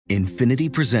Infinity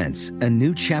presents a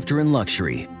new chapter in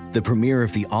luxury, the premiere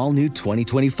of the all-new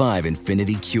 2025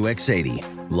 Infinity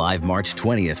QX80, live March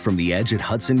 20th from the Edge at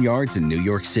Hudson Yards in New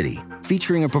York City,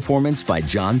 featuring a performance by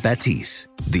John Batiste.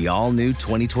 The all-new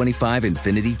 2025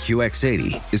 Infinity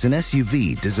QX80 is an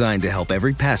SUV designed to help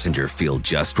every passenger feel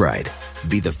just right.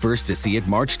 Be the first to see it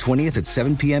March 20th at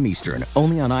 7 p.m. Eastern,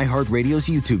 only on iHeartRadio's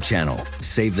YouTube channel.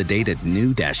 Save the date at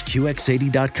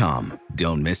new-QX80.com.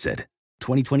 Don't miss it.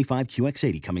 2025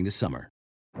 QX80 coming this summer.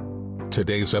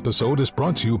 Today's episode is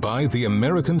brought to you by the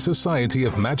American Society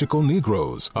of Magical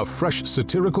Negroes, a fresh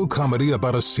satirical comedy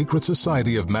about a secret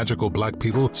society of magical black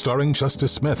people starring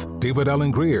Justice Smith, David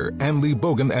Allen Greer, Ann Lee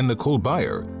Bogan, and Nicole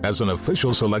Byer. As an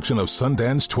official selection of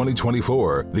Sundance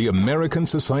 2024, the American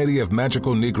Society of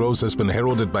Magical Negroes has been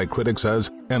heralded by critics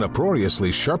as an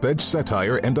uproariously sharp-edged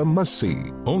satire and a must-see.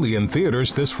 Only in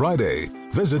theaters this Friday.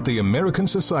 Visit the American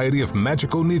Society of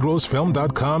Magical Negroes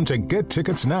Film.com to get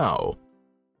tickets now.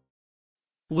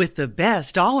 With the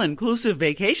best all-inclusive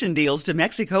vacation deals to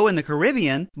Mexico and the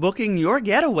Caribbean, booking your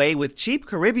getaway with Cheap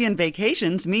Caribbean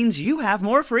Vacations means you have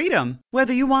more freedom.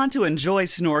 Whether you want to enjoy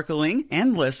snorkeling,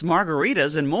 endless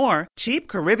margaritas, and more, Cheap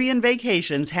Caribbean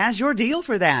Vacations has your deal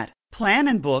for that. Plan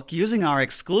and book using our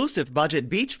exclusive budget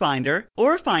beach finder,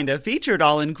 or find a featured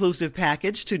all-inclusive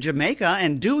package to Jamaica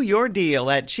and do your deal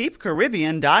at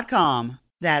cheapcaribbean.com.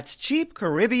 That's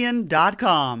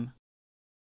cheapcaribbean.com.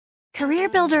 Career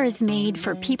Builder is made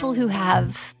for people who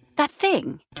have that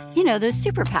thing. You know, those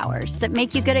superpowers that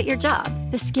make you good at your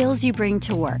job, the skills you bring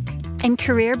to work. And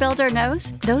Career Builder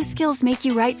knows those skills make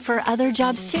you right for other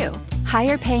jobs too.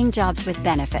 Higher paying jobs with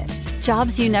benefits,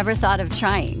 jobs you never thought of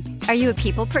trying. Are you a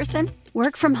people person?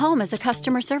 Work from home as a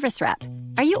customer service rep.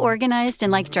 Are you organized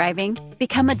and like driving?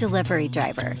 Become a delivery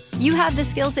driver. You have the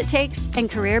skills it takes, and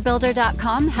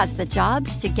CareerBuilder.com has the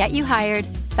jobs to get you hired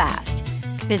fast.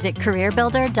 Visit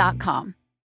CareerBuilder.com.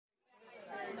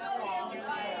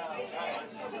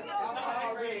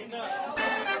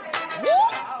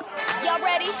 Y'all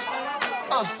ready?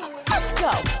 Let's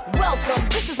go. Welcome.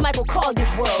 This is Michael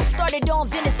Collier's world. Started on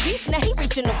Venice Beach, now he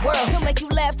reaching the world. He'll make you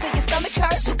laugh till your stomach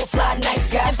hurts. Super fly, nice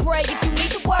guy. And pray if you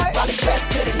need the word. Probably dressed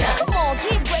to the nines. Come on,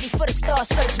 get ready for the Star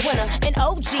Search winner. An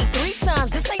OG 3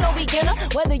 times. This ain't no beginner.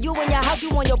 Whether you in your house, you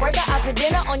on your burger, out to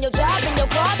dinner, on your job, in your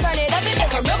car, turn it up and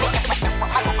just remember.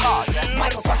 Michael Collier.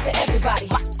 Michael talks to everybody.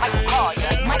 Michael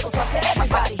Collier. Michael talks to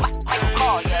everybody. Michael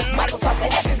Collier. Michael talks to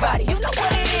everybody. You know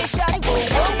what it is, shawty. Woo,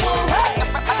 woo, woo. Hey.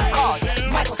 Michael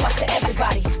Collier. Michael talks to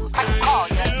everybody. Michael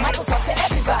Collier. Michael talks to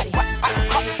everybody.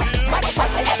 Michael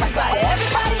talks to everybody.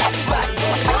 Everybody, everybody.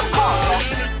 Michael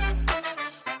Collier.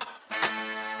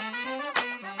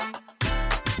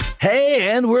 Hey,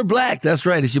 and we're black. That's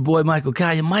right. It's your boy, Michael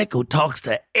Collier. Michael talks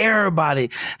to everybody.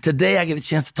 Today, I get a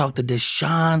chance to talk to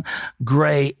Deshon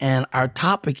Gray, and our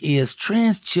topic is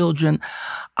trans children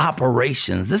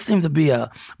operations. This seems to be a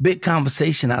big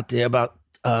conversation out there about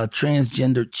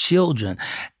transgender children.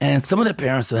 And some of the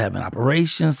parents are having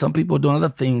operations. Some people are doing other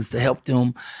things to help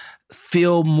them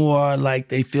feel more like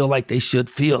they feel like they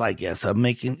should feel, I guess,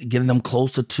 getting them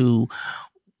closer to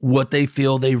what they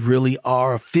feel they really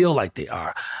are or feel like they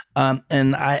are.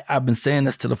 And I've been saying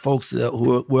this to the folks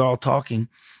who we're all talking.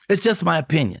 It's just my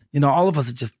opinion. You know, all of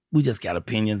us we just got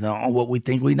opinions on what we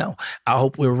think we know. I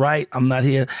hope we're right. I'm not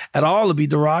here at all to be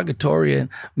derogatory and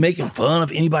making fun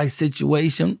of anybody's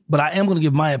situation, but I am going to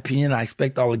give my opinion. I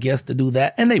expect all the guests to do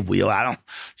that, and they will. I don't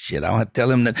have to tell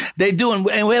them that they do.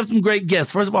 And we have some great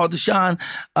guests. First of all, Deshon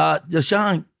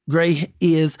Gray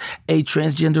is a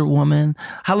transgender woman.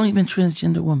 How long have you been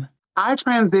transgender woman? I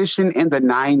transitioned in the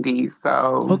 90s,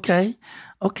 so...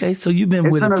 Okay, so you've been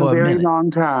with it for a minute. It's been a very long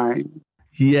time.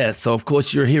 Yes, so of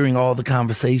course you're hearing all the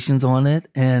conversations on it.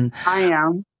 And I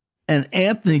am. And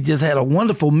Anthony just had a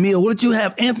wonderful meal. What did you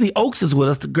have? Anthony Oakes is with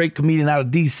us, the great comedian out of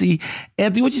D.C.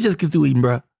 Anthony, what you just get through eating,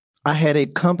 bro? I had a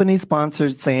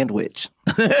company-sponsored sandwich.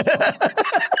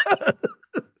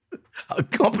 A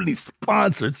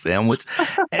company-sponsored sandwich.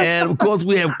 And, of course,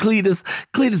 we have Cletus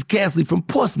Kassady from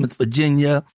Portsmouth,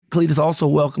 Virginia. Cletus, also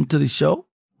welcome to the show.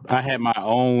 I had my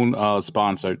own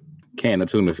sponsored can of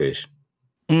tuna fish.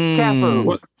 Cat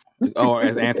food. Or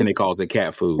as Anthony calls it,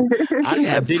 cat food.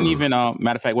 I didn't even,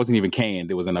 matter of fact, it wasn't even canned.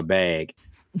 It was in a bag.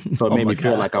 So it made me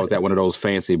feel like I was at one of those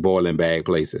fancy boiling bag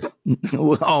places.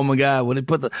 Oh, my God. When they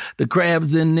put the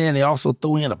crabs in there, and they also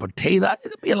throw in a potato.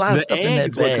 There'd be a lot of stuff in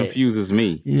that bag. The egg is what confuses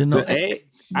me. You know, the egg,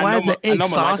 why is the egg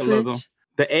sausage?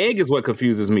 The egg is what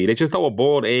confuses me. They just throw a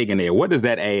boiled egg in there. What does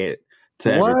that add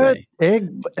to What? everything.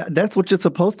 Egg? That's what you're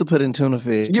supposed to put in tuna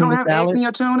fish. You don't have eggs in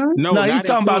your tuna? No, No, he's not in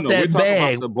talking about tuna. We're that talking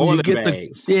bag. about the boiling You get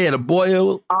bags. the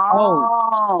boil.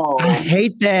 Oh. I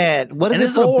hate that. What is And it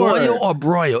is it a for? boil or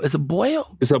broil? It's a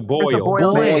boil? It's a boil.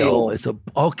 Boil.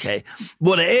 Okay.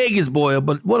 Well, the egg is boiled,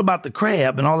 but what about the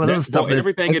crab and all that other stuff?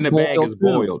 Everything in the bag is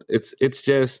boiled. It's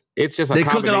just a they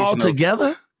cook it all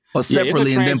together or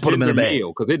separately and then put them in a bag?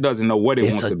 Because it doesn't know what it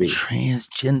wants to be.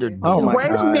 Transgender deal. Oh my Wait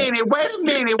God. a minute.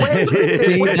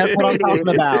 See, that's what I'm talking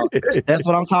about. That's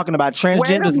what I'm talking about.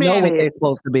 Transgenders know what they're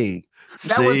supposed to be.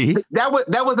 That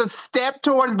was a step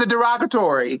towards the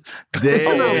derogatory.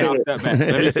 Now step back.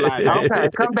 Let me slide back. Okay,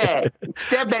 come back.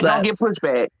 Step back, don't get pushed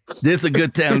back. This is a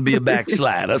good time to be a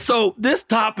backslider. So this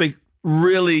topic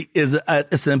really is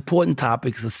it's an important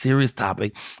topic. It's a serious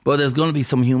topic, but there's going to be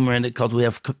some humor in it because we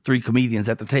have 3 comedians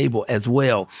at the table as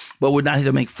well. But we're not here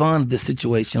to make fun of this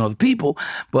situation or the people,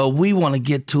 but we want to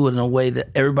get to it in a way that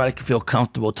everybody can feel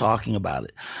comfortable talking about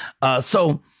it. My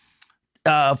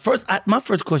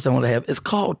first question I want to have is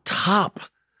called top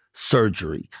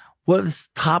surgery. What is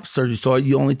top surgery? So are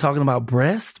you only talking about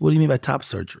breast? What do you mean by top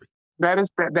surgery? That's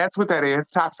what that is.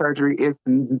 Top surgery is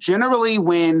generally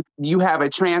when you have a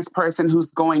trans person who's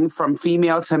going from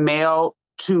female to male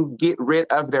to get rid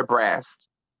of their breasts.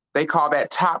 They call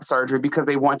that top surgery because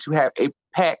they want to have a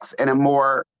pecs and a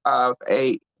more of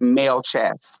a male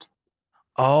chest.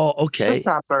 Oh, okay. That's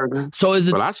top surgery. So is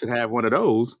it? Well, I should have one of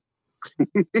those.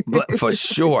 But for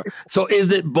sure. So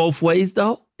is it both ways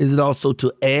though? Is it also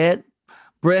to add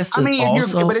breasts? I mean,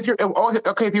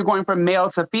 if you're going from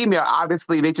male to female,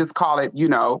 obviously they just call it,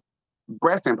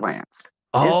 breast implants.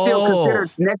 Oh. It's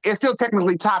still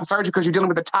technically top surgery because you're dealing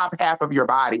with the top half of your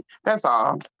body. That's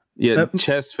all. Yeah,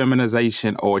 chest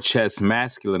feminization or chest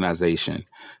masculinization.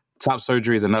 Top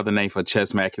surgery is another name for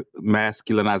chest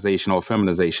masculinization or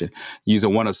feminization.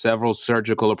 Using one of several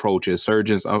surgical approaches,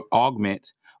 surgeons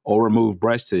augment or remove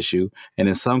breast tissue, and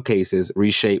in some cases,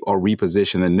 reshape or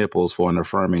reposition the nipples for an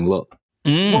affirming look.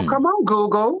 Well, come on,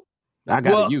 Google. I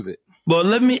got to use it. Well,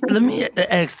 let me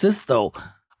ask this though: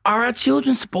 are our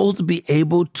children supposed to be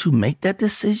able to make that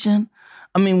decision?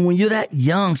 I mean, when you're that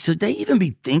young, should they even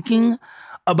be thinking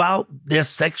about their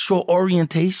sexual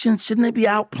orientation? Shouldn't they be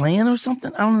out playing or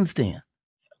something? I don't understand.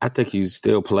 I think you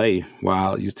still play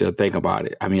while you still think about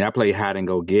it. I mean, I played hide and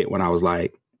go get when I was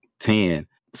like 10.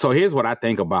 So here's what I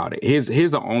think about it.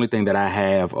 Here's the only thing that I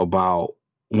have about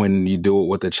when you do it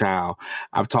with a child.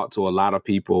 I've talked to a lot of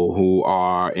people who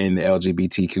are in the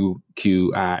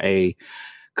LGBTQIA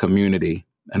community,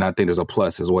 and I think there's a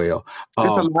plus as well.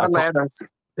 There's a lot of letters.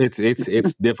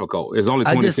 It's difficult. There's only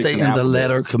 26 I just say in the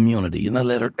letter community. In the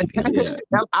letter community.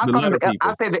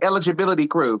 I say the eligibility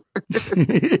crew.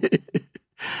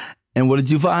 And what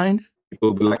did you find?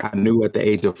 People be like, I knew at the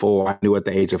age of 4, I knew at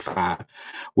the age of 5,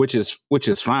 which is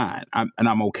fine.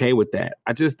 I'm okay with that.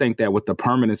 I just think that with the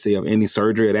permanency of any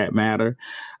surgery of that matter,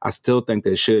 I still think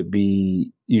you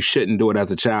shouldn't do it as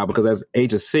a child, because as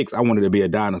age of 6, I wanted to be a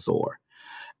dinosaur.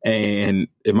 And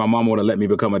if my mom would have let me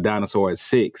become a dinosaur at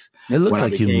 6, it looks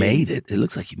like you made it. It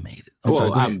looks like you made it.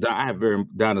 I have a very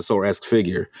dinosaur-esque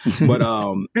figure. But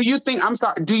do you think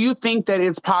that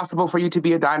it's possible for you to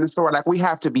be a dinosaur? Like, we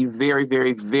have to be very,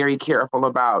 very, very careful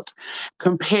about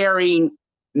comparing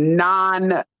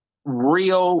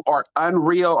non-real or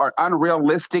unreal or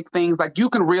unrealistic things. Like, you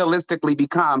can realistically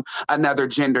become another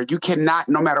gender. You cannot,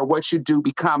 no matter what you do,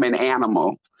 become an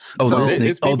animal.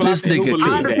 This nigga.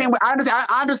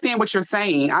 I understand what you're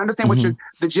saying. I understand what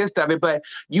the gist of it, but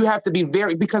you have to be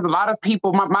because a lot of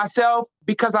people, myself,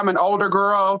 because I'm an older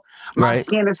girl, my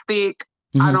skin is thick.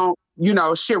 I don't,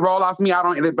 shit roll off me.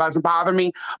 It doesn't bother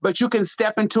me. But you can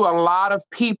step into a lot of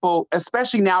people,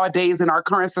 especially nowadays in our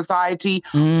current society,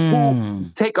 who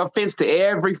take offense to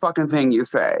every fucking thing you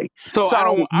say. So I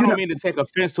don't mean to take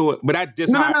offense to it, but I'm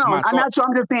not sure.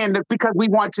 I'm just saying that because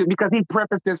he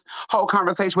prefaced this whole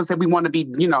conversation with saying we want to be,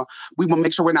 we want to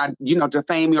make sure we're not,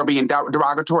 defaming or being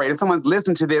derogatory. If someone's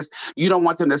listening to this, you don't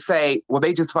want them to say, well,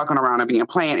 they just fucking around and being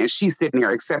playing, and she's sitting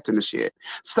there accepting the shit.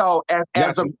 So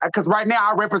because right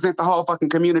now I represent the whole fucking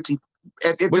community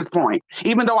at this point,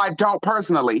 even though I don't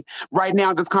personally. Right now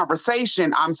in this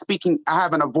conversation, I'm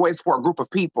having a voice for a group of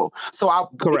people. So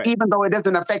even though it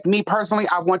doesn't affect me personally,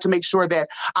 I want to make sure that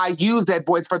I use that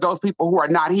voice for those people who are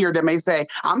not here that may say,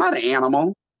 I'm not an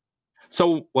animal.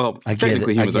 So,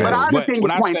 technically humans are animals. But I understand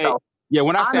your point, though. Yeah,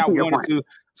 when I say I wanted to,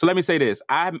 so let me say this.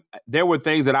 There were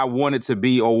things that I wanted to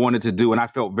be or wanted to do, and I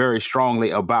felt very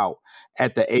strongly about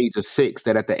at the age of 6,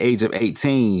 that at the age of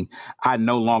 18, I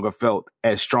no longer felt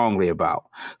as strongly about.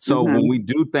 So when we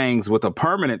do things with a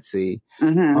permanency,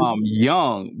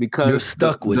 young, because you're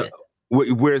stuck with it.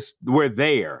 we're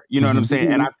there. You know what I'm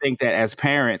saying? And I think that as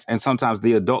parents and sometimes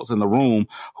the adults in the room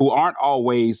who aren't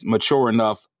always mature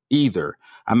enough either.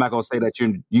 I'm not going to say that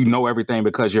you know everything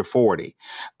because you're 40.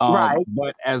 Right.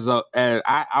 But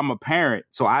I'm a parent,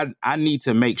 so I need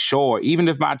to make sure, even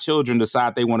if my children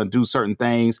decide they want to do certain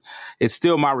things, it's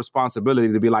still my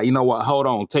responsibility to be like, you know what, hold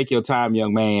on, take your time,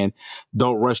 young man.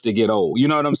 Don't rush to get old. You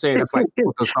know what I'm saying? That's like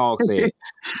what the song said.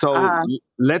 So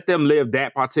let them live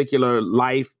that particular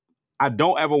life. I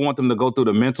don't ever want them to go through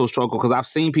the mental struggle, because I've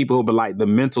seen people who be like, the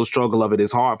mental struggle of it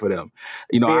is hard for them.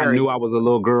 You know, I knew I was a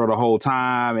little girl the whole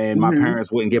time and my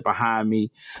parents wouldn't get behind me.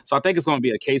 So I think it's going to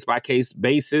be a case-by-case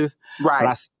basis. Right. But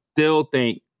I still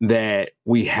think that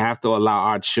we have to allow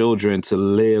our children to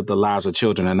live the lives of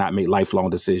children and not make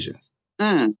lifelong decisions.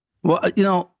 Well, you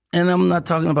know, and I'm not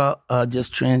talking about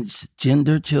just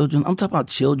transgender children. I'm talking about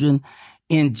children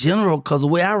in general, because the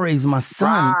way I raised my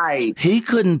son, he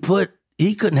couldn't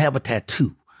have a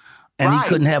tattoo, and he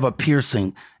couldn't have a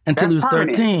piercing until he was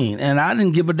 13. And I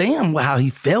didn't give a damn how he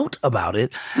felt about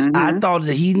it. I thought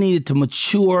that he needed to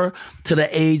mature to the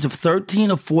age of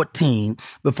 13 or 14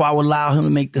 before I would allow him to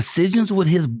make decisions with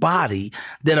his body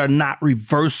that are not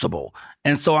reversible.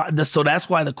 And so that's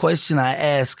why the question I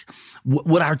ask,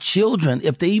 with our children,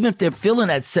 if they're feeling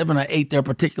at 7 or 8 their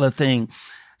particular thing,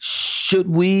 should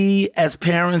we as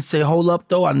parents say, hold up,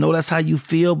 though, I know that's how you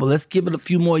feel, but let's give it a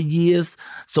few more years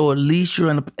so at least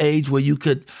you're in an age where you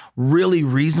could really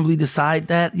reasonably decide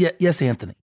that? Yes,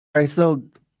 Anthony. All right,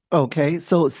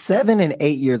 so 7 and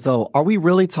 8 years old, are we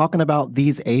really talking about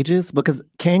these ages? Because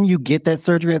can you get that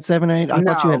surgery at 7 and 8? I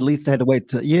thought you at least had to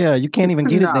wait you can't even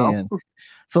get it then.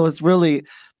 So it's really...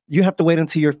 You have to wait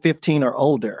until you're 15 or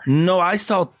older. No, I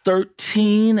saw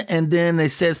 13, and then they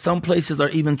said some places are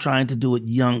even trying to do it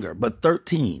younger. But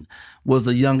 13 was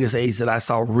the youngest age that I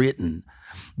saw written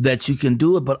that you can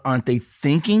do it. But aren't they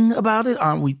thinking about it?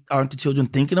 Aren't the children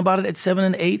thinking about it at 7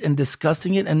 and 8 and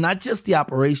discussing it? And not just the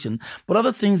operation, but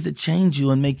other things that change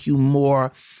you and make you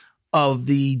more of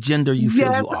the gender you feel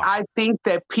you are. I think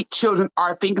that children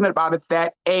are thinking about it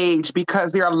that age,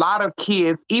 because there are a lot of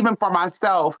kids, even for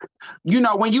myself, you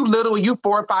know, when you little, you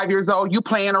 4 or 5 years old, you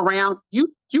playing around, you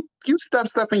stuff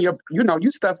stuff in your,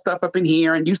 you stuff stuff up in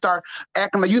here, and you start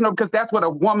acting like, because that's what a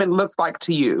woman looks like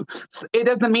to you. So it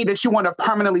doesn't mean that you want to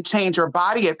permanently change your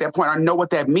body at that point or know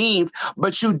what that means,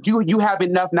 but you have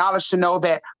enough knowledge to know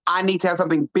that I need to have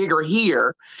something bigger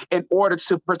here in order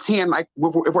to pretend like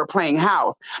if we're playing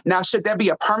house. Now, should that be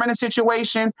a permanent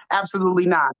situation? Absolutely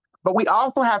not. But we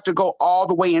also have to go all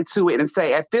the way into it and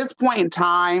say, at this point in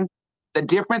time, the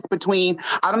difference between,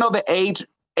 I don't know the age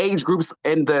groups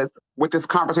with this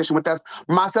conversation with us.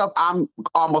 Myself, I'm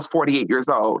almost 48 years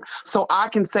old. So I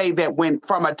can say that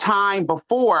from a time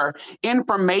before,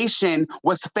 information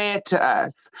was fed to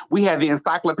us. We had the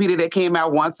encyclopedia that came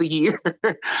out once a year.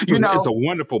 It's a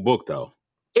wonderful book, though.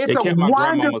 It's a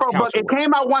wonderful book. It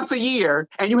came out once a year,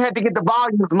 and you had to get the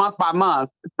volumes month by month.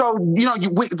 So,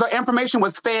 the information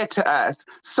was fed to us.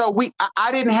 So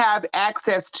I didn't have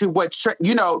access to what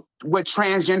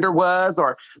transgender was,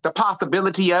 or the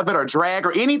possibility of it, or drag,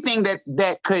 or anything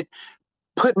that could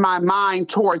put my mind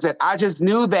towards it. I just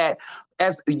knew that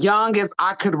as young as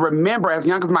I could remember, as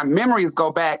young as my memories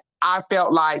go back, I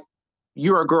felt like,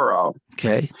 you're a girl.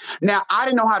 Okay. Now, I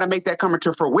didn't know how to make that come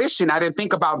into fruition. I didn't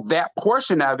think about that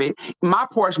portion of it. My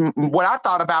portion, what I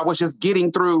thought about was just getting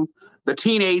through the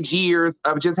teenage years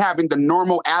of just having the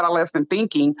normal adolescent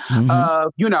thinking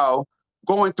of,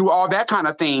 going through all that kind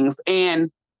of things. And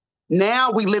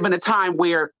now we live in a time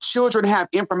where children have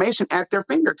information at their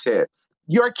fingertips.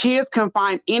 Your kids can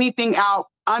find anything out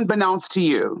unbeknownst to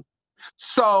you.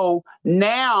 So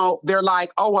now they're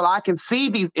like, oh, well, I can see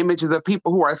these images of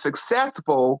people who are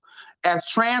successful as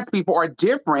trans people are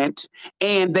different,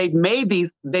 and they've made these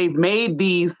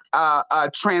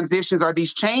transitions or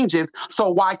these changes. So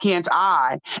why can't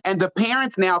I? And the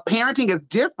parents now, parenting is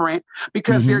different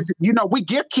because they're, we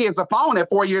give kids a phone at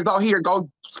 4 years old. Here, go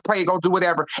play, go do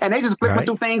whatever, and they just flipping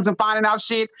through things and finding out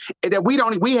shit that we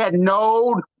had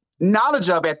no knowledge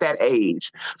of at that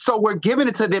age. So we're giving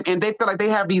it to them, and they feel like they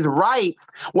have these rights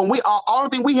when all the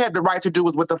thing we had the right to do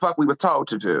was what the fuck we was told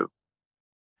to do.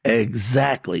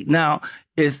 Exactly. Now,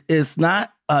 it's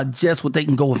not just what they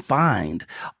can go and find.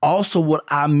 Also, what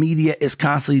our media is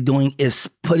constantly doing is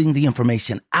putting the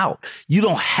information out. You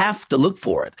don't have to look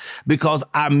for it because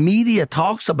our media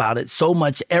talks about it so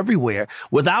much everywhere.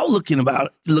 Without looking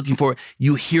for it,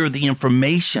 you hear the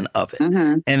information of it.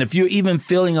 And if you're even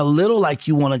feeling a little like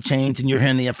you want to change and you're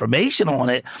hearing the information on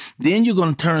it, then you're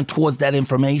going to turn towards that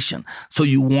information. So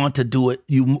you want to do it.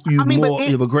 You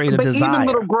have a greater desire. Even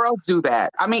little girls do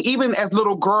that. I mean, even as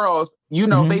little girls, You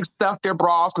know, they stuffed their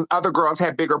bras because other girls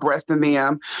had bigger breasts than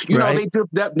them. You know, they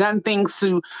done things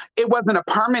to, it wasn't a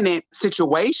permanent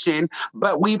situation,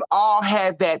 but we've all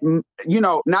had that, you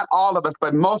know, not all of us,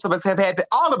 but most of us have had that,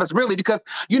 all of us really, because,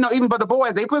 you know, even for the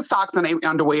boys, they put socks in their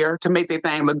underwear to make their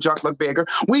thing look bigger.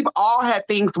 We've all had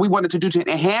things we wanted to do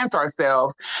to enhance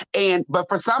ourselves. But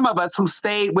for some of us who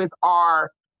stayed with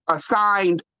our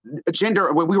assigned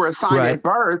gender when we were assigned at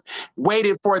birth,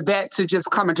 waited for that to just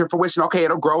come into fruition. Okay,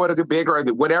 it'll grow, it'll get bigger, or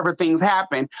whatever things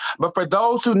happen. But for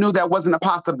those who knew that wasn't a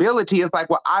possibility, it's like,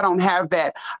 well, I don't have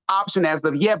that option as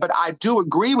of yet. But I do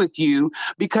agree with you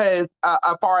because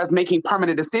as far as making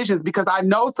permanent decisions, because I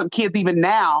know some kids even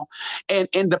now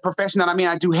in the profession that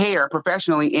I do hair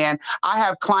professionally, and I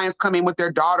have clients come in with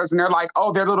their daughters and they're like,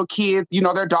 oh, they're little kids, you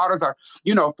know, their daughters are,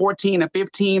 you know, 14 and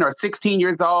 15 or 16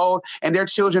 years old, and their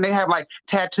children, they have like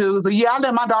tattoos. So yeah, I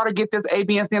let my daughter get this A,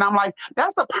 B, and C. And I'm like,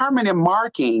 that's a permanent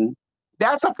marking.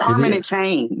 That's a permanent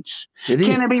change.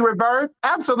 Can it be reversed?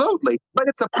 Absolutely. But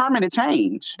it's a permanent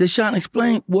change. Deshon,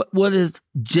 explain what is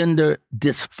gender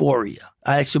dysphoria?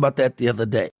 I asked you about that the other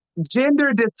day.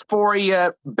 Gender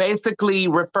dysphoria basically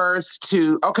refers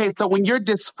to, okay, so when you're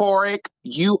dysphoric,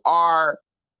 you are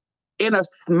in a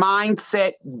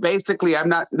mindset, basically,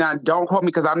 don't quote me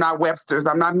because I'm not Webster's,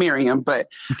 I'm not Merriam, but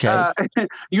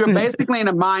you're basically in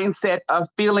a mindset of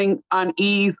feeling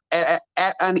unease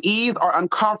or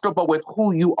uncomfortable with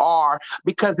who you are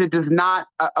because it does not,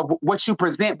 what you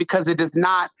present, because it does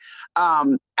not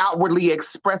outwardly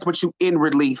express what you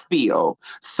inwardly feel.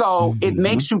 So it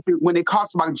makes you, when it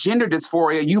talks about gender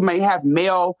dysphoria, you may have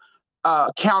male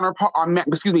counterpart,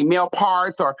 male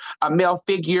parts or a male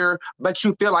figure, but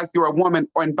you feel like you're a woman,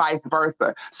 or and vice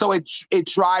versa. So it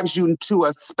drives you into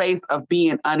a space of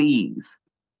being at unease.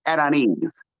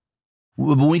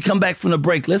 When we come back from the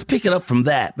break, let's pick it up from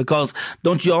that, because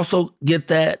don't you also get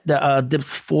that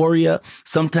dysphoria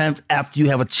sometimes after you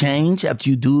have a change, after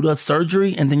you do the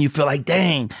surgery, and then you feel like,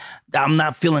 dang, I'm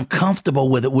not feeling comfortable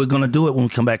with it. We're going to do it when we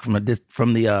come back from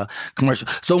the commercial.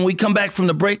 So when we come back from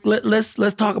the break, let's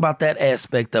talk about that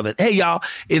aspect of it. Hey, y'all,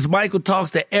 it's Michael Talks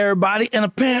to Everybody, and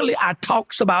apparently I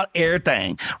talks about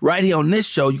everything. Right here on this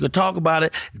show, you can talk about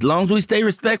it. As long as we stay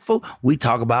respectful, we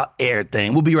talk about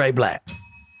everything. We'll be right back.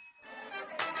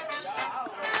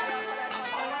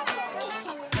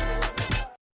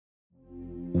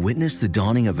 Witness the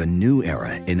dawning of a new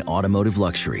era in automotive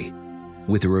luxury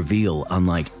with a reveal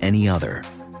unlike any other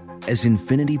as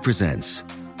Infiniti presents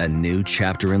a new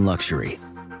chapter in luxury,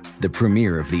 the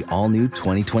premiere of the all-new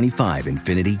 2025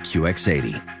 Infiniti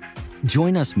QX80.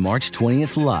 Join us March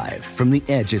 20th live from the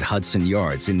Edge at Hudson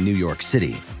Yards in New York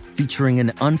City, featuring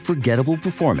an unforgettable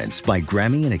performance by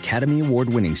Grammy and Academy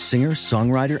Award-winning singer,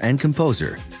 songwriter, and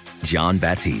composer Jon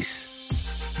Batiste.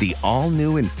 The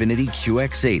all-new Infiniti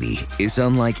QX80 is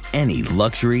unlike any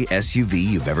luxury SUV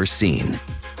you've ever seen.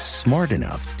 Smart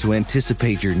enough to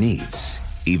anticipate your needs,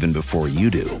 even before you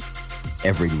do.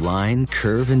 Every line,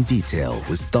 curve, and detail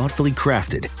was thoughtfully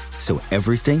crafted, so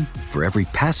everything for every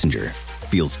passenger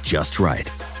feels just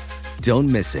right. Don't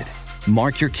miss it.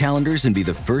 Mark your calendars and be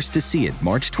the first to see it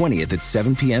March 20th at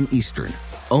 7 p.m. Eastern,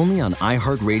 only on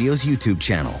iHeartRadio's YouTube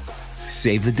channel.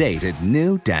 Save the date at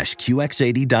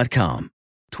new-QX80.com.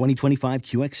 2025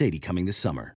 QX80 coming this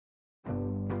summer.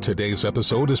 Today's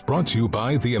episode is brought to you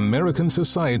by the American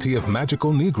Society of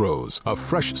Magical Negroes, a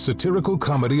fresh satirical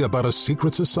comedy about a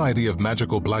secret society of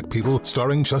magical black people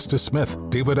starring Justice Smith,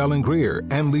 David Allen Greer,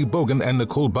 Ann Lee Bogan, and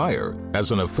Nicole Byer.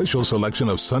 As an official selection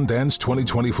of Sundance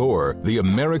 2024, the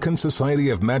American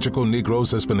Society of Magical Negroes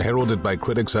has been heralded by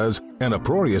critics as an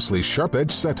uproariously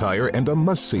sharp-edged satire and a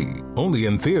must-see. Only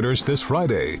in theaters this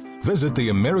Friday. Visit the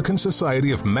American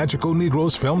Society of Magical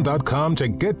Negroes Film.com to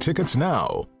get tickets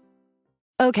now.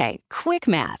 Okay, quick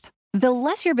math. The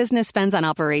less your business spends on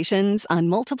operations, on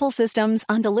multiple systems,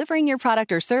 on delivering your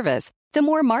product or service, the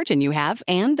more margin you have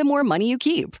and the more money you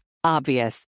keep.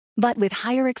 Obvious. But with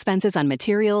higher expenses on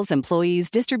materials, employees,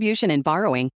 distribution, and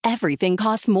borrowing, everything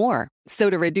costs more.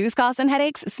 So to reduce costs and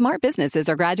headaches, smart businesses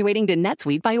are graduating to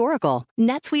NetSuite by Oracle.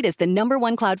 NetSuite is the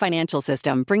 #1 cloud financial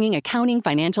system, bringing accounting,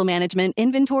 financial management,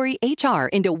 inventory, HR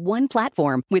into one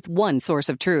platform with one source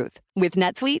of truth. With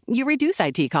NetSuite, you reduce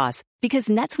IT costs because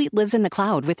NetSuite lives in the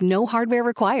cloud with no hardware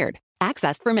required,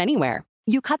 accessed from anywhere.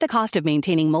 You cut the cost of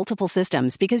maintaining multiple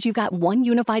systems because you've got one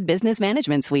unified business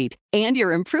management suite. And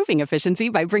you're improving efficiency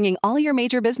by bringing all your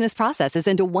major business processes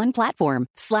into one platform,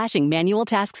 slashing manual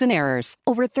tasks and errors.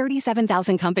 Over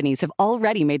 37,000 companies have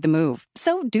already made the move.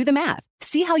 So do the math.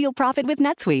 See how you'll profit with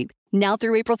NetSuite. Now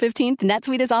through April 15th,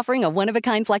 NetSuite is offering a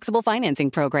one-of-a-kind flexible financing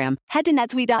program. Head to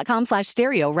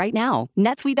netsuite.com/stereo right now.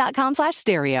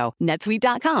 netsuite.com/stereo.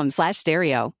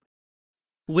 netsuite.com/stereo.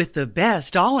 With the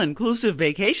best all-inclusive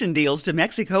vacation deals to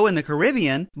Mexico and the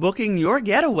Caribbean, booking your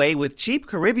getaway with Cheap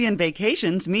Caribbean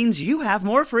Vacations means you have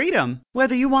more freedom.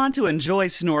 Whether you want to enjoy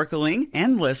snorkeling,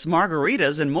 endless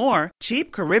margaritas, and more,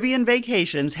 Cheap Caribbean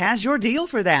Vacations has your deal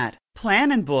for that.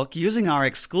 Plan and book using our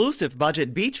exclusive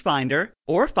budget beach finder,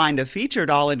 or find a featured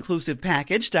all-inclusive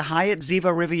package to Hyatt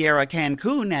Ziva Riviera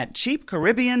Cancun at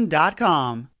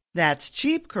cheapcaribbean.com. That's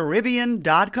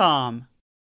cheapcaribbean.com.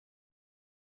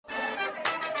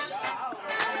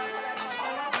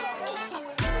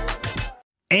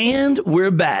 And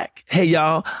we're back. Hey,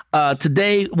 y'all.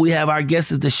 Today we have our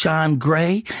guest is Deshon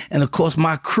Gray, and of course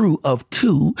my crew of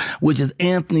two, which is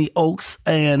Anthony Oakes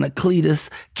and Cletus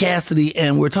Kassady,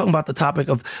 and we're talking about the topic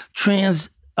of trans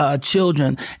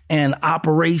children and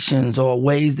operations or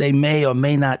ways they may or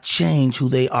may not change who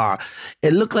they are.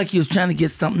 It looked like he was trying to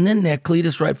get something in there,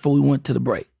 Cletus, right before we went to the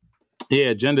break.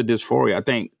 Yeah, gender dysphoria. I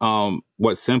think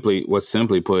what's simply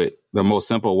put, the most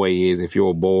simple way is if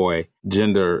you're a boy,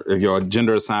 if your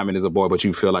gender assignment is a boy, but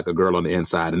you feel like a girl on the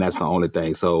inside, and that's the only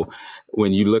thing. So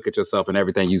when you look at yourself and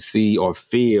everything you see or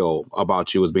feel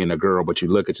about you as being a girl, but you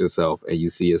look at yourself and you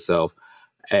see yourself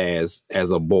as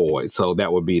a boy. So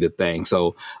that would be the thing.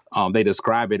 So they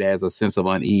describe it as a sense of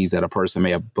unease that a person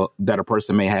may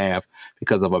have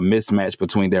because of a mismatch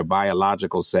between their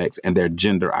biological sex and their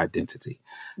gender identity.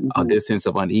 Mm-hmm. This sense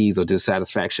of unease or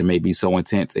dissatisfaction may be so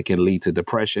intense it can lead to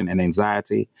depression and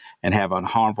anxiety and have a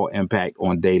harmful impact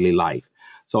on daily life.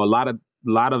 So a lot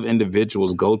of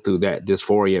individuals go through that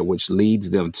dysphoria, which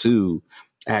leads them to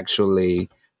actually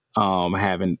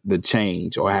having the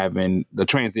change or having the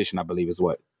transition, I believe is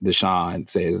what Deshon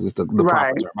says. It's the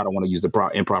proper term. I don't want to use the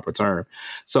improper term.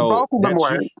 So both of them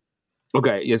work.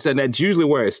 Okay, yes, and that's usually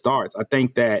where it starts. I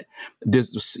think that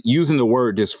using the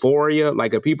word dysphoria,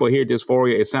 like if people hear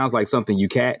dysphoria, it sounds like something you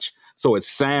catch. So it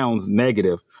sounds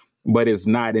negative, but it's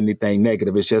not anything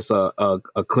negative. It's just a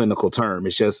clinical term.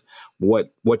 It's just what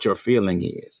your feeling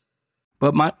is.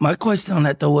 But my question on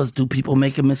that, though, was, do people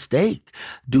make a mistake?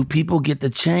 Do people get the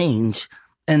change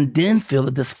and then feel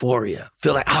the dysphoria?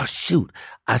 Feel like, oh, shoot,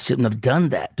 I shouldn't have done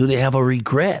that. Do they have a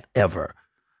regret ever?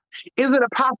 Is it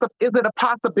a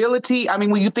possibility? I mean,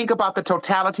 when you think about the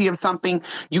totality of something,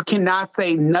 you cannot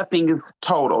say nothing is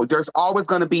total. There's always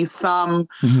going to be some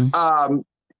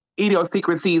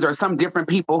idiosyncrasies or some different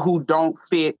people who don't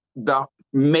fit the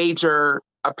major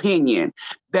opinion.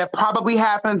 That probably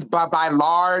happens, but by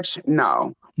large,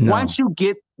 no. Once you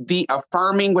get the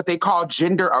affirming, what they call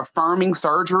gender affirming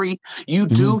surgery, you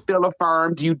do feel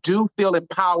affirmed. You do feel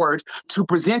empowered to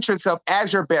present yourself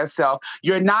as your best self.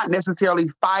 You're not necessarily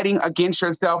fighting against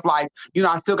yourself like,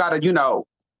 I still got to,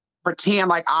 pretend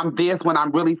like I'm this when I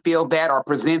really feel that, or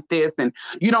present this. And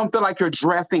you don't feel like you're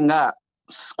dressing up,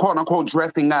 quote unquote,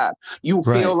 dressing up. You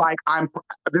feel like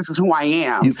this is who I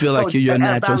am. You feel like you're your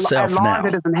natural self now. As long as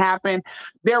it doesn't happen.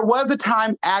 There was a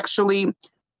time, actually,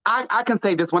 I can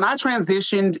say this, when I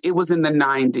transitioned, it was in the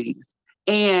 90s.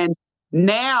 And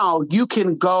now you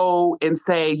can go and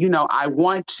say, I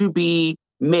want to be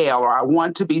male or I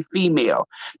want to be female.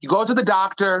 You go to the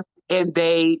doctor and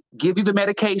they give you the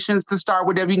medications to start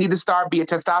whatever you need to start, be it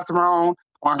testosterone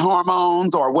or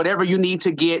hormones or whatever you need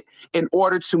to get in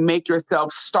order to make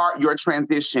yourself start your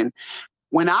transition.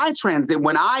 When I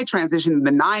transitioned in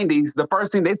the 90s, the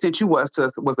first thing they sent you was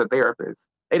a therapist.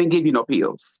 They didn't give you no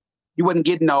pills. You wouldn't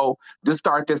get to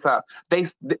start this up.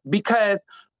 Because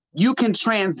you can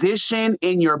transition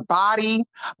in your body,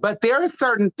 but there are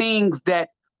certain things that,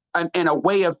 and a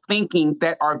way of thinking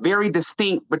that are very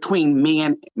distinct between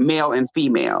male and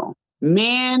female.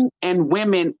 Men and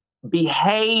women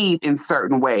behave in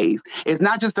certain ways. It's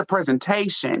not just a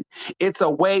presentation. It's a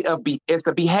way of it's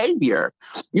a behavior.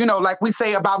 Like we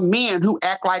say about men who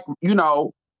act like,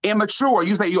 immature.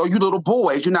 You say, you little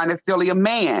boys, you're not necessarily a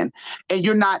man, and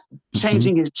you're not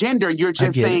changing his gender. You're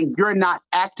just saying you're not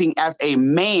acting as a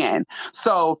man.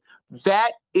 So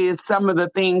that is some of the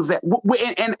things that,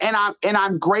 and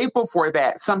I'm grateful for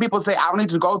that. Some people say, I don't need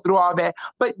to go through all that,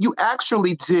 but you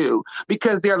actually do,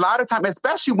 because there are a lot of times,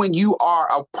 especially when you are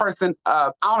a person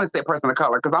of, I don't want to say person of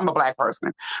color, because I'm a Black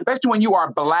person, especially when you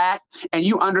are Black and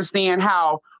you understand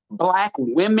how Black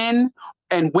women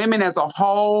and women as a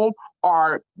whole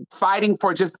are fighting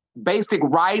for just basic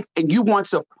rights, and you want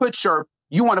to put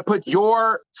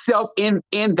yourself in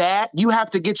that. You have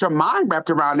to get your mind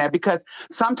wrapped around that, because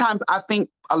sometimes I think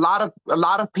a lot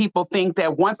of people think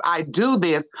that once I do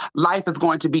this, life is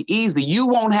going to be easy. You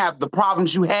won't have the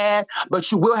problems you had,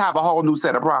 but you will have a whole new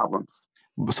set of problems.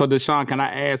 So Deshon, can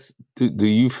I ask, do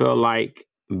you feel like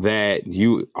that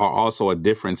you are also a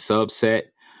different subset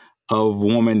of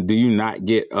women, do you not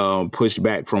get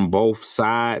pushback from both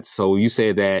sides? So you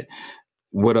said that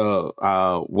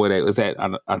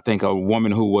I think a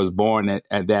woman who was born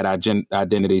at that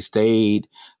identity stayed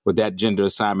with that gender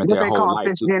assignment What their they whole call life.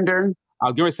 cisgender. I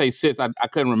was going to say cis. I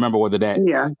couldn't remember whether that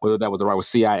was the right with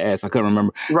CIS. I couldn't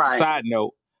remember. Right. Side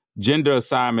note: gender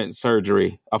assignment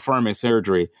surgery, affirming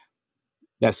surgery,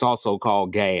 that's also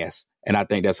called gas, and I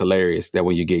think that's hilarious that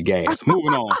when you get gas.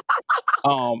 Moving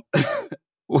on.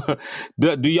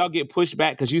 Do y'all get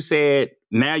pushback because you said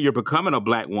now you're becoming a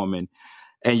Black woman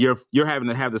and you're having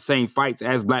to have the same fights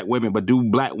as Black women, but do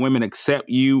Black women accept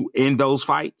you in those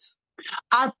fights?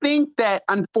 I think that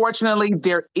unfortunately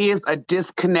there is a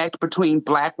disconnect between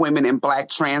Black women and Black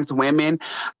trans women,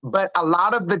 but a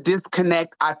lot of the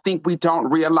disconnect I think we don't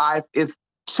realize is,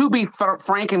 to be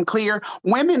frank and clear,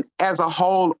 women as a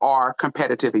whole are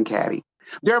competitive and catty.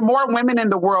 There are more women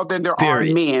in the world than there are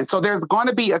men. So there's going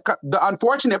to be the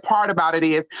unfortunate part about it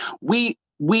is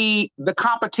the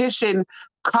competition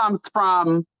comes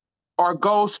from or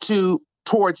goes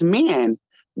towards men.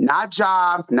 Not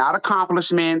jobs, not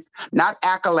accomplishments, not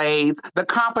accolades. The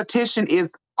competition is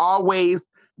always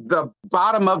the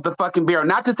bottom of the fucking barrel.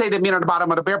 Not to say that men are the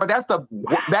bottom of the barrel, but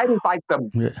that is like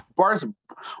the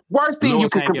worst thing you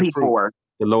can compete for.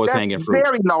 The lowest hanging fruit.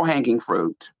 Very low hanging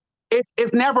fruit.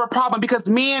 It's never a problem because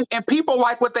men and people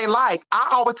like what they like. I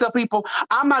always tell people,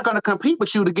 I'm not going to compete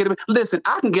with you to get a... Listen,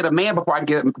 I can get a man before I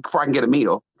can get a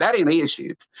meal. That ain't an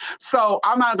issue. So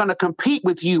I'm not going to compete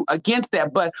with you against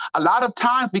that. But a lot of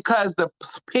times, because the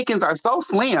pickings are so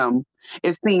slim,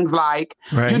 it seems like,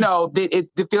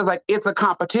 it feels like it's a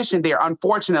competition there,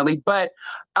 unfortunately. But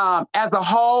as a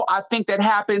whole, I think that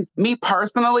happens. Me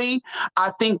personally,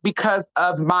 I think because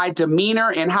of my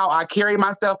demeanor and how I carry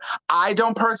myself, I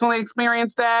don't personally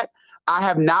experience that. I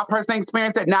have not personally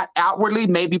experienced that, not outwardly,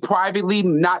 maybe privately,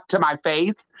 not to my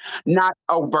face, not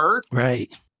overt.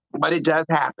 Right. But it does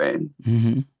happen.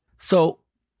 Mm-hmm. So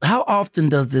how often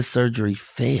does this surgery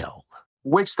fail?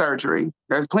 Which surgery?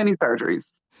 There's plenty of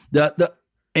surgeries.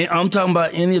 I'm talking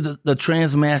about any of the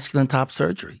transmasculine top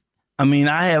surgery. I mean,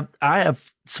 I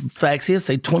have some facts here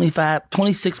say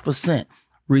 26%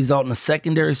 result in a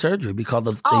secondary surgery because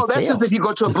of that's just if you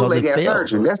go to a bootleg ass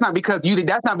surgeon. That's not because you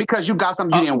got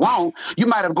something you didn't want. You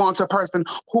might have gone to a person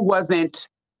who wasn't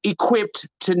equipped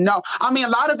to know. I mean, a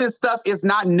lot of this stuff is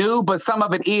not new, but some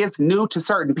of it is new to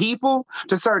certain people,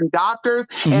 to certain doctors.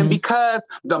 Mm-hmm. And because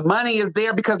the money is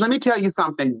there, because let me tell you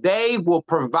something, they will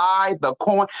provide the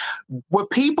coin.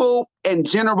 What people in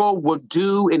general will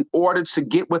do in order to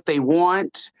get what they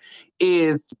want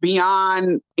is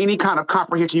beyond any kind of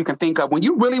comprehension you can think of. When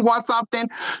you really want something,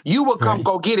 you will come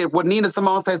go get it. What Nina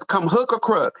Simone says, come hook or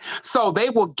crook. So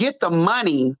they will get the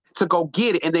money to go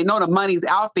get it, and they know the money's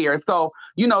out there. So,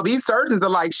 these surgeons are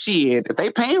like, shit, if they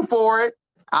paying for it,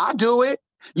 I'll do it.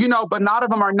 But not of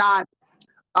them are not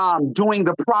doing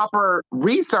the proper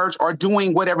research or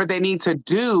doing whatever they need to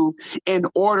do in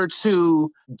order to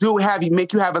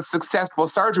make you have a successful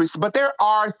surgery. But there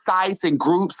are sites and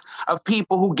groups of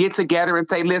people who get together and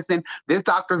say, listen, this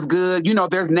doctor's good.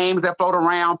 There's names that float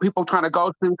around, people trying to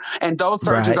go to, and those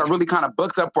surgeons are really kind of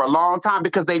booked up for a long time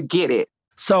because they get it.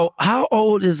 So how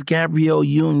old is Gabrielle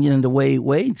Union and the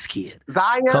Wade's kid?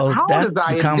 Zaya? How old is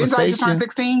Zaya? Did Zaya just turn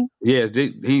 16? Yeah,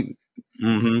 he...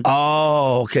 Mm-hmm.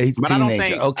 Oh, okay. He's but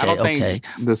teenager. I don't think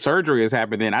the surgery has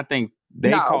happened then. I think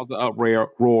they caused the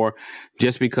uproar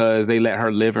just because they let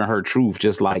her live in her truth,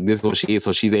 just like this is what she is,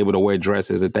 so she's able to wear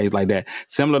dresses and things like that.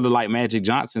 Similar to like Magic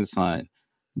Johnson's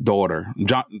daughter.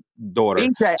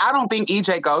 EJ, I don't think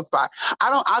EJ goes by. I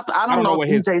don't know if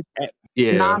EJ's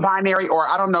non-binary or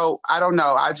I don't know.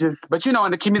 But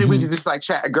in the community we just like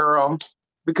chat, girl.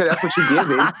 Because that's what you're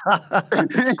giving.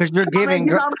 Because you're giving,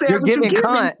 you're giving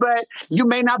cunt. But you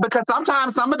may not, because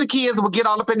sometimes some of the kids will get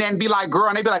all up in there and be like, girl,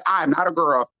 and they be like, I'm not a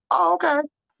girl. Oh, okay.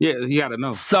 Yeah, you got to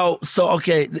know. So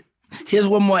okay, here's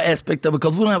one more aspect of it,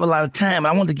 because we don't have a lot of time.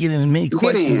 I want to get in as many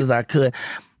questions as I could.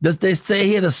 Does they say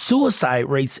here the suicide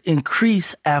rates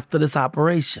increase after this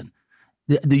operation?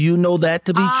 Do you know that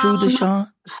to be true, Deshon?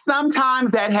 Sometimes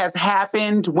that has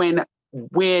happened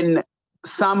when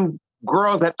some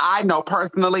girls that I know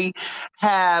personally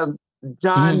have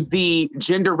done the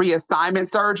gender reassignment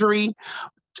surgery,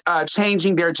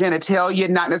 changing their genitalia,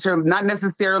 not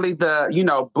necessarily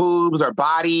the, boobs or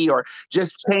body, or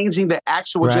just changing the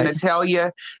actual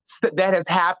genitalia. That has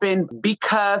happened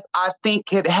because I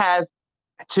think it has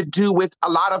to do with a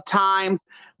lot of times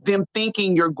them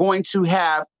thinking you're going to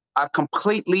have a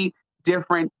completely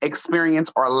different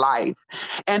experience or life.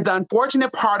 And the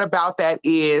unfortunate part about that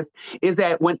is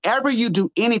that whenever you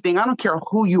do anything, I don't care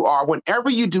who you are,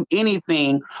 whenever you do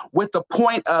anything with the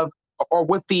point of or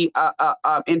with the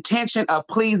intention of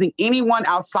pleasing anyone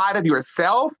outside of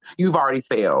yourself, you've already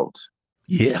failed.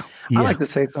 Yeah. I like to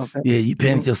say something. Yeah, you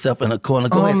painted yourself in a corner.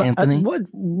 Go ahead, Anthony.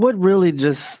 What really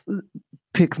just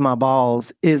picks my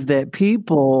balls is that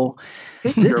people.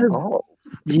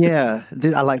 Yeah,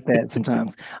 I like that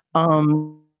sometimes.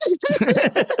 The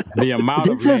amount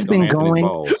this of has been going.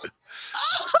 balls.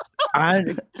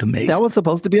 That was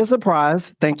supposed to be a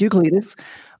surprise. Thank you, Cletus.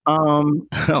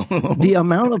 The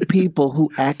amount of people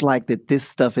who act like that this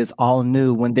stuff is all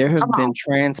new when there have been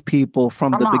trans people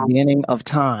from the beginning of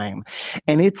time,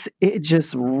 and it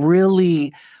just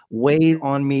really weighed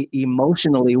on me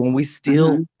emotionally when we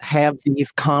still have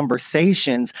these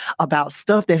conversations about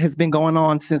stuff that has been going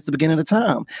on since the beginning of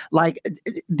time. Like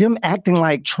them acting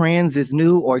like trans is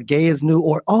new or gay is new,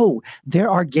 or, oh, there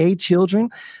are gay children.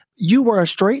 You were a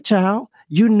straight child.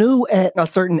 You knew at a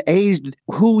certain age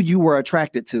who you were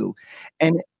attracted to.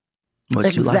 And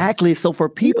exactly. So for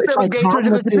people, it's like because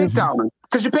you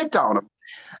picked on them.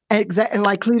 Exactly. And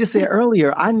like Cletus said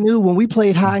earlier, I knew when we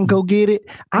played hide and go get it,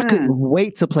 I couldn't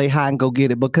wait to play hide and go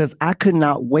get it because I could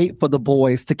not wait for the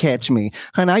boys to catch me.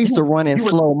 And I used to run in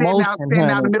slow motion.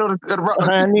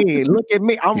 Honey, look at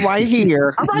me. I'm right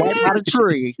here. I'm right by the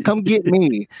tree. Come get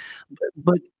me.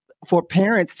 But for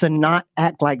parents to not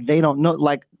act like they don't know,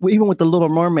 like even with the Little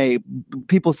Mermaid,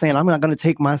 people saying, I'm not going to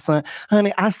take my son.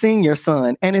 Honey, I seen your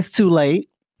son and it's too late.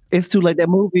 It's too late. That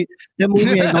movie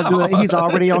ain't gonna do it. He's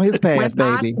already on his path,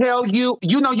 baby. I tell you,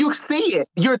 you see it.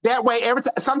 You're that way every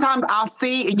time. Sometimes I'll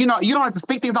see, you don't have to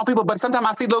speak things on people, but sometimes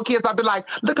I see little kids, I'll be like,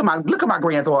 look at my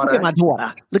granddaughter. Look at my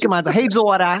daughter. Hey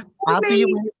daughter. I'll see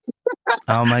you.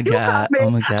 Oh my God.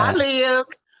 I live.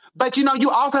 But you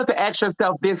also have to ask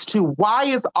yourself this too. Why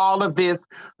is all of this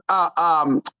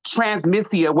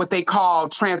transmisia, what they call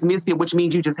transmisia, which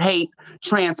means you just hate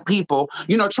trans people?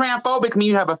 Transphobic means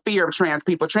you have a fear of trans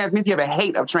people. Transmisia, you have a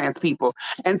hate of trans people.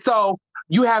 And so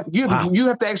you have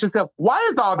to ask yourself, why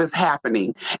is all this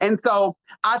happening? And so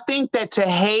I think that to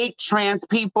hate trans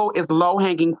people is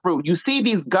low-hanging fruit. You see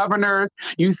these governors,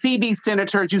 you see these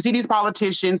senators, you see these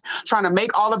politicians trying to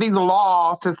make all of these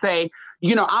laws to say,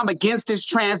 I'm against this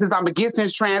transness, I'm against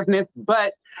this transness,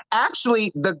 but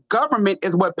actually the government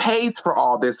is what pays for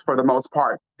all this for the most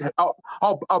part.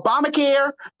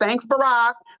 Obamacare, thanks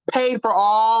Barack, paid for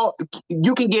all,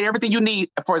 you can get everything you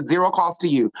need for zero cost to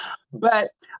you.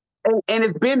 But and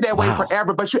it's been that way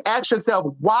forever. But you ask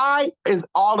yourself, why is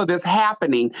all of this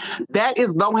happening? That is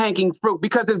low-hanging fruit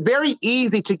because it's very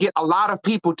easy to get a lot of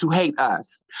people to hate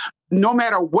us, no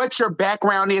matter what your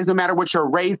background is, no matter what your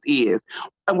race is.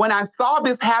 And when I saw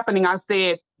this happening, I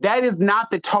said, that is not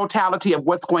the totality of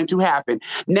what's going to happen.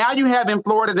 Now you have in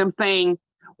Florida them saying,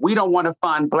 we don't want to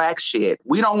fund Black shit.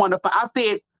 We don't want to fund. I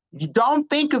said, you don't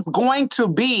think it's going to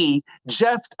be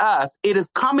just us. It is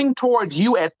coming towards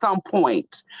you at some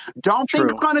point. Don't think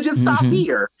it's going to just stop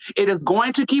here. It is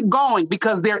going to keep going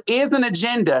because there is an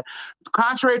agenda.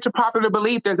 Contrary to popular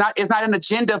belief, it's not an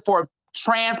agenda for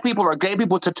trans people or gay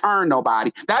people to turn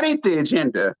nobody. That ain't the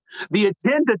agenda. The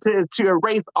agenda to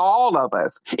erase all of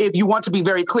us, if you want to be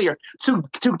very clear, to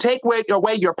take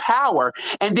away your power.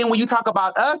 And then when you talk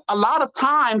about us, a lot of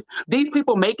times these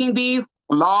people making these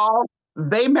laws,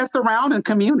 they mess around in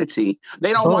community.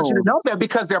 They don't want you to know that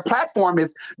because their platform is,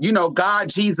 God,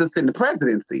 Jesus, and the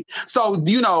presidency. So,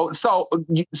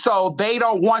 so they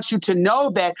don't want you to know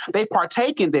that they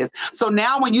partake in this. So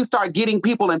now when you start getting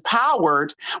people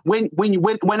empowered, when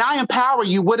I empower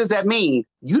you, what does that mean?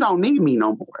 You don't need me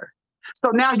no more. So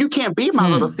now you can't be my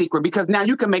little secret because now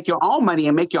you can make your own money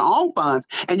and make your own funds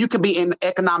and you can be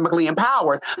economically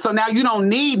empowered. So now you don't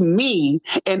need me.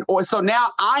 So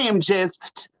now I am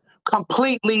just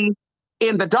completely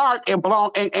in the dark and blown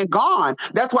and gone.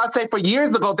 That's why I say for years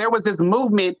ago, there was this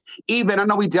movement, even, I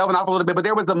know we delving off a little bit, but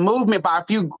there was a movement by a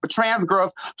few trans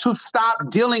girls to stop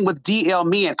dealing with DL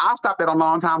men. I stopped that a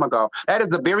long time ago. That is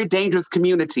a very dangerous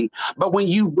community. But when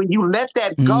you let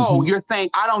that go, you're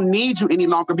saying, I don't need you any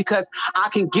longer because I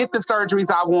can get the surgeries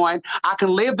I want. I can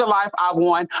live the life I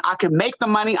want. I can make the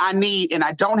money I need, and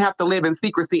I don't have to live in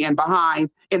secrecy and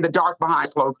in the dark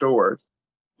behind closed doors.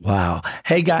 Wow.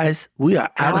 Hey, guys, we are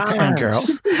out of time,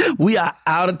 girls. We are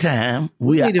out of time.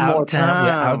 We are out of time. We're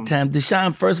out of time.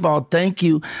 Deshon, first of all, thank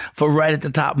you for right at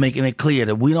the top making it clear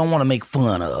that we don't want to make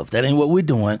fun of. That ain't what we're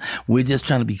doing. We're just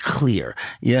trying to be clear,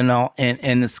 and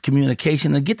it's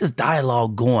communication and get this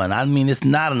dialogue going. I mean, it's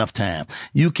not enough time.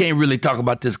 You can't really talk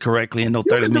about this correctly in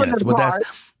 30 minutes, but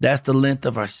that's the length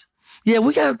of our... Yeah,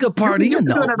 we got a good party,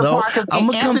 though. I'm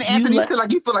going to come to you. Anthony,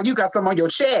 you feel like you got something on your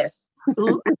chest.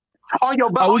 Oh, your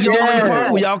butt. Oh, we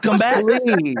can will y'all come back?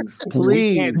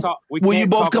 Please. Will you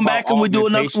both come back and we do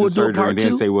another? We'll do a part and two.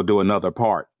 then say we'll do another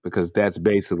part because that's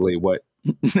basically what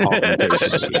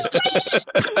augmentation is.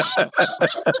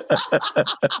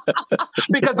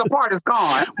 Because the part is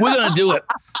gone. We're gonna do it.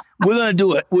 We're gonna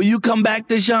do it. Will you come back,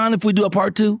 Deshon, if we do a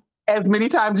part two? As many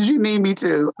times as you need me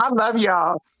to. I love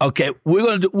y'all. Okay, we're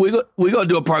gonna do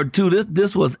a part two.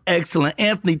 This was excellent.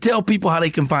 Anthony, tell people how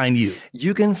they can find you.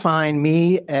 You can find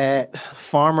me at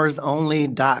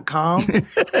farmersonly.com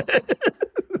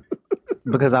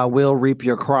because I will reap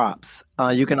your crops.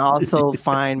 You can also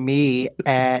find me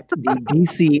at the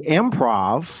DC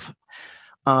Improv.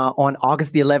 On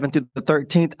August the 11th through the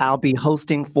 13th, I'll be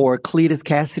hosting for Cletus,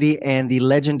 Kassady, and the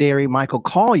legendary Michael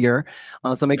Collier.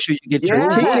 So make sure you get your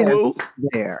tickets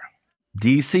there.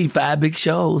 DC, 5 big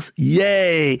shows.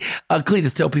 Yay.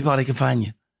 Cletus, tell people how they can find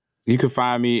you. You can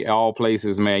find me at all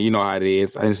places, man. You know how it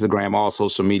is. Instagram, all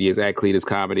social media is at Cletus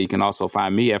Comedy. You can also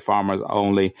find me at Farmers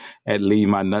Only at Leave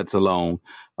My Nuts Alone.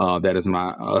 That is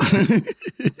my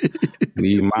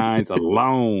Leave Mines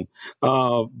Alone.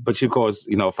 But you, of course,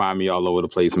 find me all over the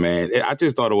place, man. I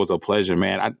just thought it was a pleasure,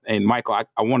 man. And Michael, I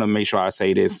want to make sure I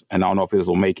say this, and I don't know if this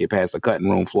will make it past the cutting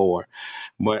room floor,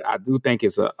 but I do think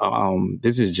it's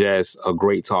this is just a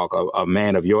great talk. A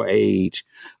man of your age,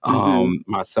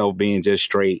 myself being just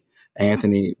straight,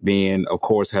 Anthony being, of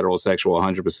course, heterosexual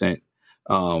 100%,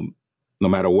 no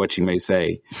matter what you may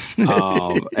say, and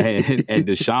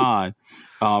Deshon.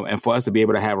 And for us to be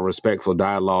able to have a respectful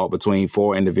dialogue between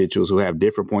 4 individuals who have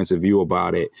different points of view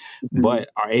about it, but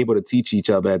are able to teach each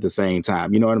other at the same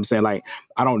time. You know what I'm saying? Like,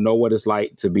 I don't know what it's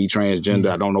like to be transgender.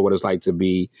 I don't know what it's like to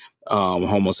be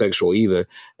homosexual either.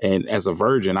 And as a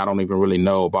virgin, I don't even really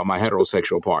know about my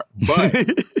heterosexual part. But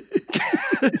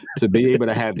to be able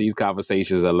to have these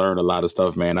conversations and learn a lot of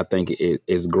stuff, man, I think it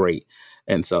is great.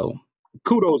 And so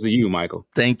kudos to you, Michael.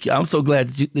 Thank you. I'm so glad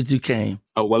that you came.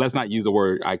 Oh, well, let's not use the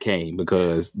word I came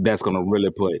because that's going to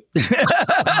really put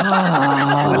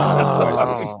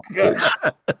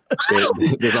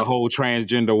there's a whole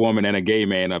transgender woman and a gay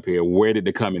man up here. Where did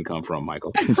the coming come from,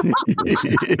 Michael? Coming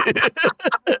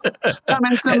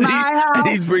to my house. And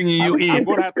he's bringing you in. I'm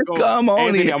gonna have to go, come on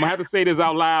Anthony, in. I'm going to have to say this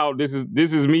out loud. This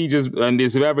is me just, and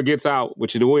this ever gets out,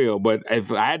 which it will. But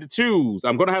if I had to choose,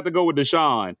 I'm going to have to go with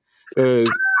Deshon. Because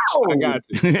I got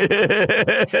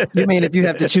you mean if you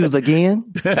have to choose again?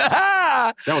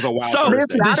 That was a wild. So,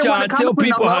 Deshon, tell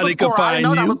people how they can find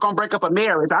you. I didn't know that was going to break up a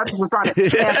marriage. I just was trying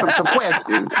to ask some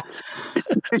questions.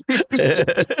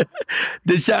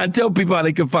 Deshon, tell people how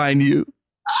they can find you.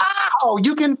 Oh,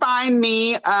 you can find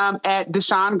me at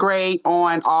Deshon Gray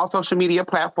on all social media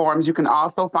platforms. You can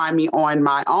also find me on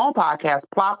my own podcast,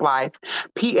 Plop Life,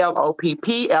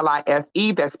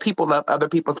 PLOPPLIFE. That's People Love Other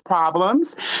People's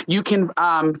Problems. You can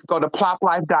go to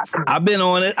ploplife.com. I've been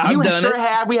on it. I've done sure it.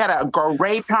 have. We had a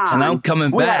great time. And I'm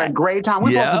coming back. We had a great time.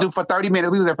 We were supposed to do for 30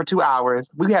 minutes. We were there for 2 hours.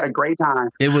 We had a great time.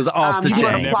 It was off the chain.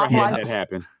 I never had that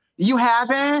happen. You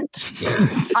haven't?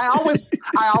 I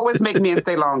always make men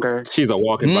stay longer. She's a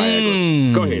walking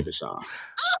Viagra. Go ahead, Deshon.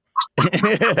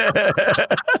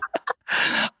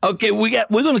 Okay, we're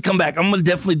going to come back. I'm going to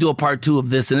definitely do a part 2 of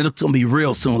this, and it's going to be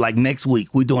real soon, like next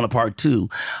week. We're doing a part 2.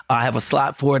 I have a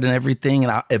slot for it and everything,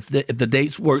 and if the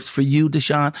dates works for you,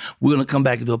 Deshon, we're going to come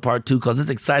back and do a part 2 because it's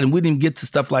exciting. We didn't get to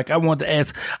stuff like I want to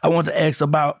ask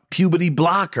about puberty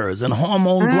blockers and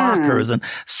hormone blockers and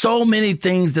so many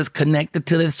things that's connected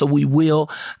to this, so we will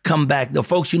come back. The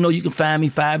folks, you can find me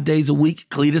 5 days a week.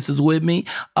 Cletus is with me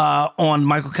on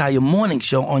Michael Collier Morning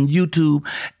Show on YouTube,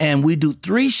 and we do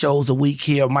 3 shows a week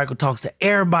here. Michael talks to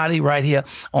everybody right here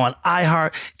on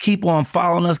iHeart. Keep on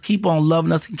following us, keep on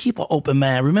loving us, and keep an open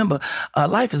mind. Remember,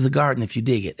 life is a garden if you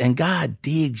dig it, and God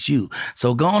digs you.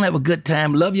 So go on, have a good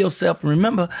time, love yourself, and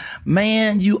remember,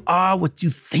 man, you are what you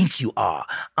think you are.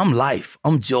 I'm life,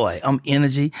 I'm joy, I'm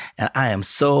energy, and I am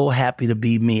so happy to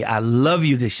be me. I love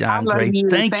you, Deshon Gray.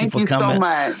 Thank you for coming. So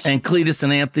much. And Cletus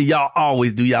and Anthony, y'all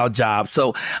always do y'all job.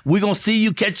 So we're going to see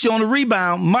you, catch you on the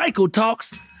rebound. Michael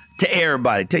talks to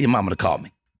everybody. Tell your mama to call me.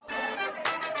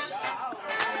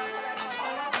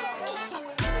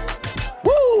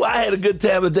 Woo! I had a good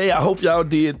time today. I hope y'all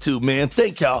did too, man.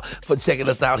 Thank y'all for checking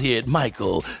us out here at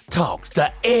Michael Talks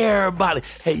to Everybody.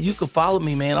 Hey, you can follow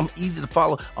me, man. I'm easy to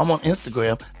follow. I'm on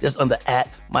Instagram, just under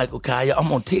 @Michael Collier.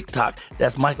 I'm on TikTok.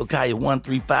 That's Michael Collier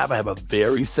 135. I have a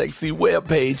very sexy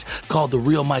webpage called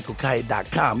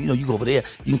TheRealMichaelCollier.com. You go over there,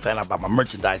 you can find out about my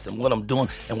merchandise and what I'm doing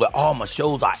and where all my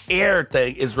shows are.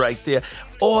 Everything is right there.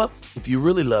 Or if you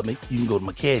really love me, you can go to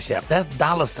my Cash App. That's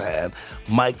 $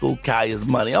 Michael Kaya's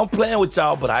money. I'm playing with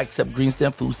y'all, but I accept green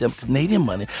stamp, food stamp, Canadian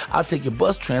money. I'll take your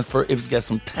bus transfer if it's got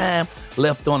some time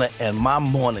left on it. And my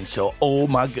morning show, oh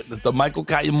my goodness, the Michael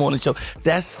Kaya morning show,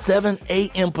 that's 7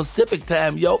 a.m. Pacific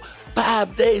time, yo,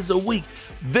 5 days a week.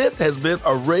 This has been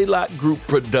a Raylock Group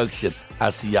production.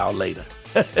 I'll see y'all later.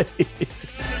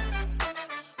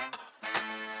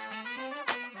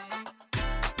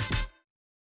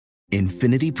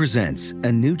 Infiniti presents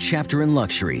a new chapter in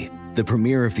luxury, the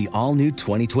premiere of the all-new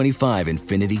 2025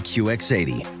 Infiniti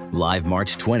QX80, live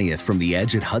March 20th from the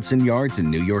Edge at Hudson Yards in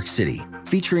New York City,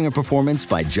 featuring a performance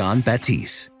by John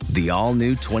Batiste. The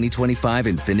all-new 2025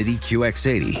 Infiniti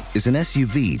QX80 is an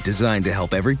SUV designed to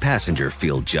help every passenger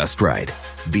feel just right.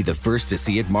 Be the first to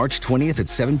see it March 20th at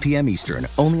 7 p.m. Eastern,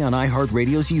 only on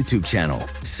iHeartRadio's YouTube channel.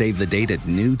 Save the date at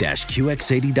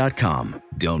new-QX80.com.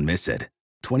 Don't miss it.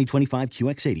 2025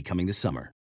 QX80 coming this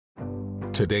summer.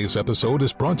 Today's episode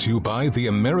is brought to you by the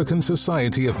American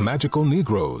Society of Magical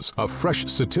Negroes, a fresh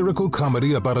satirical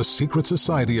comedy about a secret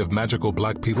society of magical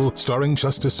black people starring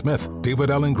Justice Smith,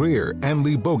 David Allen Greer, Ann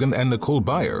Lee Bogan, and Nicole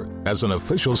Byer. As an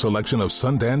official selection of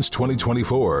Sundance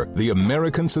 2024, the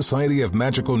American Society of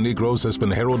Magical Negroes has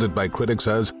been heralded by critics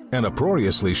as an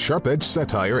uproariously sharp-edged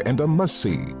satire and a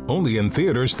must-see. Only in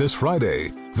theaters this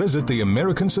Friday. Visit the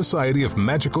American Society of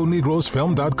Magical Negroes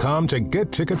Film.com to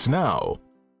get tickets now.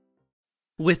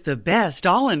 With the best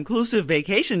all-inclusive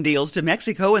vacation deals to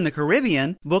Mexico and the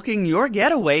Caribbean, booking your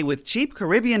getaway with Cheap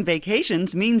Caribbean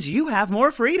Vacations means you have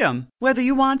more freedom. Whether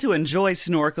you want to enjoy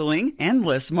snorkeling,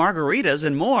 endless margaritas,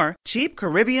 and more, Cheap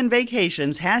Caribbean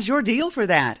Vacations has your deal for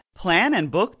that. Plan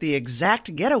and book the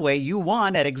exact getaway you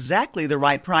want at exactly the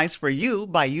right price for you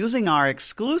by using our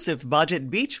exclusive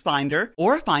budget beach finder,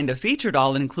 or find a featured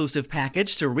all-inclusive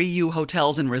package to Riu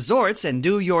Hotels and Resorts and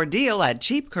do your deal at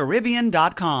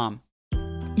cheapcaribbean.com.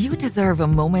 You deserve a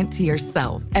moment to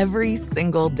yourself every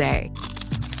single day.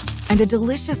 And a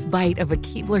delicious bite of a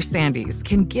Keebler Sandies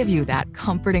can give you that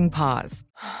comforting pause.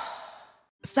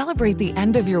 Celebrate the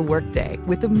end of your workday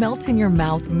with the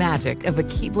melt-in-your-mouth magic of a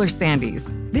Keebler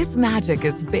Sandies. This magic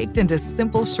is baked into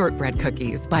simple shortbread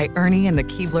cookies by Ernie and the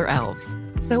Keebler Elves.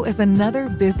 So as another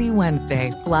busy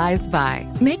Wednesday flies by,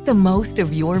 make the most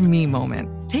of your me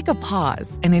moment. Take a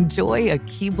pause and enjoy a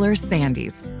Keebler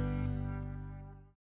Sandies.